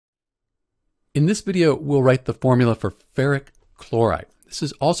In this video, we'll write the formula for ferric chloride. This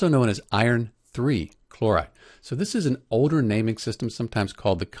is also known as iron 3 chloride. So this is an older naming system, sometimes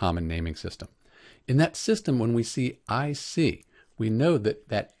called the common naming system. In that system, when we see IC, we know that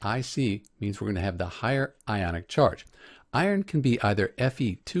that IC means we're going to have the higher ionic charge. Iron can be either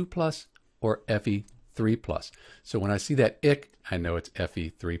Fe2 plus or Fe3 plus. So when I see that ic, I know it's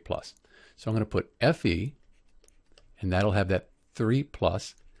Fe3 plus. So I'm going to put Fe, and that'll have that 3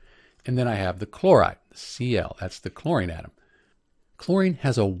 plus. And then I have the chloride, Cl, that's the chlorine atom. Chlorine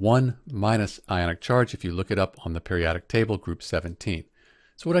has a 1 minus ionic charge if you look it up on the periodic table, group 17.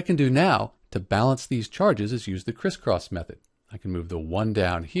 So what I can do now to balance these charges is use the crisscross method. I can move the 1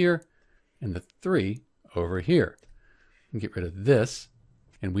 down here and the 3 over here. And get rid of this,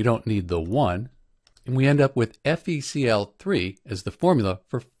 and we don't need the 1. And we end up with FeCl3 as the formula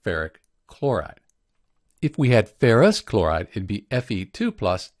for ferric chloride. If we had ferrous chloride, it'd be Fe2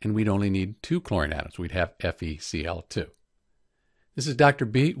 plus, and we'd only need 2 chlorine atoms. We'd have FeCl2. This is Dr.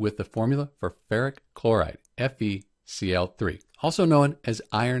 B with the formula for ferric chloride, FeCl3, also known as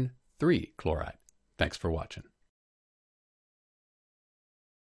iron 3 chloride. Thanks for watching.